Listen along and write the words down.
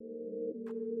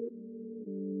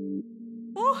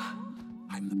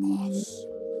I'm the boss.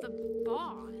 The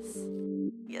boss?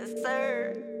 Yes,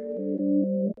 sir.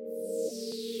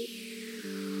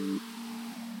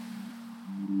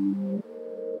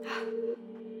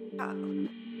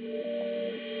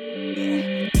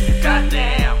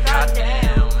 Goddamn,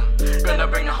 goddamn, gonna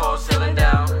bring the whole ceiling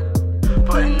down.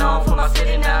 Putting on for my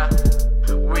city now.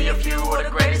 We a few of the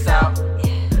greatest out.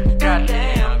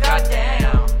 Goddamn,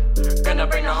 goddamn, gonna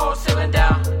bring the whole ceiling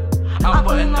down. I'm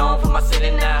putting on for my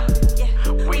city now.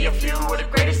 We a few of the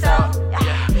greatest out.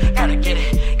 Yeah, gotta get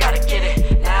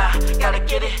it now. Gotta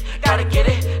get it now. Gotta get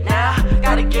it now.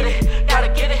 Gotta get it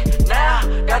now.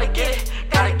 Gotta get it now.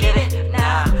 Gotta get it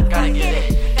now. Gotta get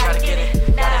it now. Gotta get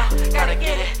it now.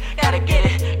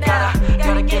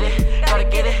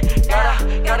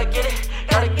 Gotta get it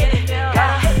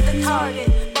Hit the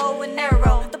target, bow and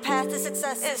arrow. The path to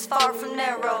success is far from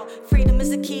narrow. Freedom is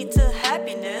the key to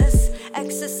happiness.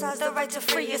 Exercise the right to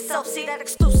free yourself. See that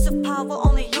exclusive power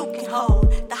only you can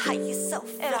hold. The highest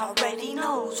self, it already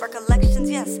knows. Recollections,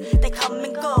 yes, they come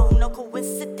and go. No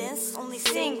coincidence, only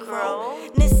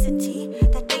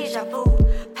synchronicity. That deja vu,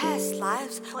 past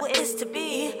lives, what is to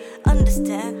be.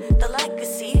 Understand the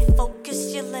legacy.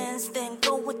 Focus your lens, then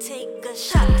go and take a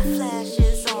shot. The flash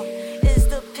is on. Is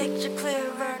the picture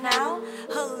clearer now?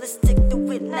 Holistic,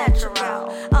 do it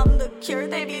natural. I'm the cure,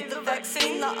 they need the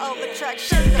vaccine. The of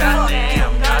attraction.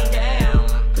 Goddamn, goddamn,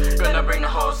 gonna bring the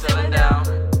whole ceiling down.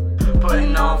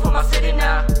 Putting on for my city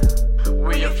now.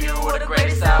 We a few of the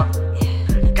greatest out.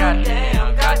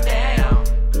 Goddamn, goddamn,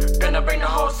 gonna bring the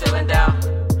whole ceiling down.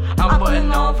 I'm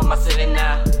putting on for my city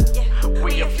now.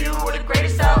 We a few of the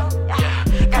greatest out. Yeah,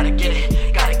 gotta get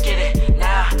it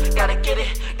now. Gotta get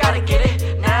it now. Gotta get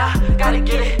it now. Gotta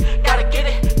get it now. Gotta get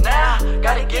it now.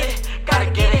 Gotta get it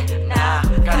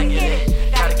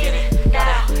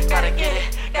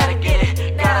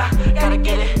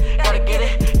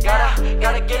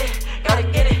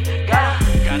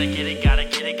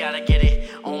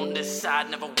on this side,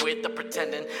 never with the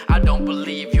pretending. I don't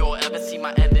believe you'll ever see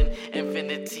my ending.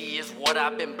 Infinity is what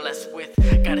I've been blessed with.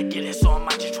 Gotta get it, so I'm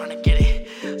out here trying to get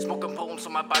it. Smoking poems so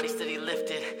my body steady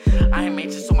lifted. I am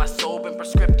ancient, so my soul been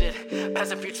prescripted.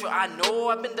 Past and future, I know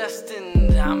I've been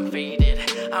destined. I'm faded,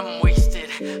 I'm wasted,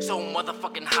 so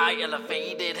motherfucking high,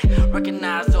 elevated.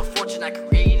 Recognize the fortune I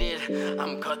created.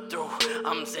 I'm cutthroat,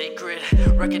 I'm sacred.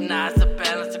 Recognize the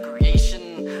balance of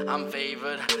creation. I'm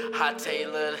favored, high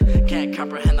tailored. Can't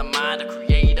comprehend the mind of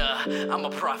creator. I'm a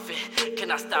prophet,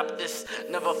 can I stop this?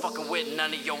 Never fucking with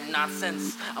none of your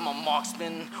nonsense. I'm a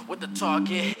marksman with the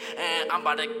target, and I'm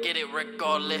about to get it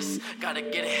regardless. Gotta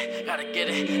get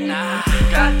it nah.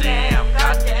 Goddamn,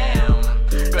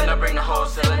 gonna bring the whole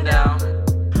ceiling down.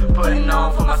 Putting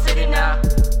on for my city now.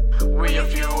 We a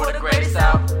few of the greatest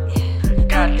out.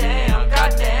 Goddamn,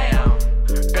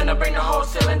 gonna bring the whole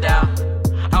ceiling down.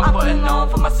 I'm putting on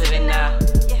for my city now.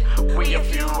 We a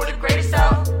few of the greatest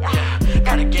out. Yeah,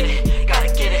 gotta get it now.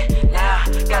 Gotta get it now.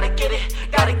 Gotta get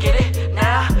it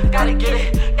now. Gotta get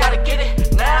it now. Gotta get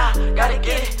it now. Gotta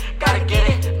get it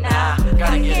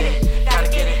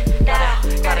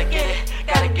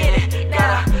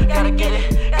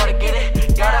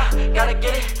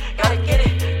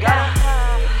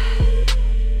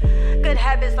Good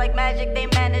habits like magic, they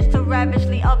manage to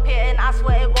ravishly appear, and I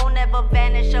swear it won't ever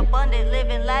vanish. Abundant,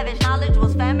 living lavish, knowledge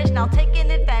was famished, now taking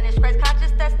advantage. Christ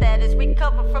conscious, that status,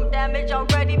 recover from damage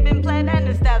already been planned and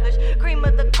established. Cream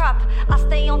of the crop, I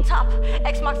stay on top.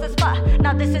 X marks the spot,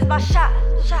 now this is my shot.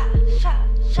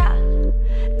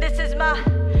 This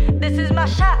is my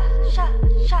shot.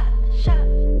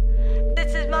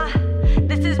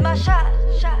 This is my shot.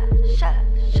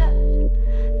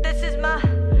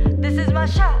 This is my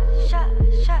shot.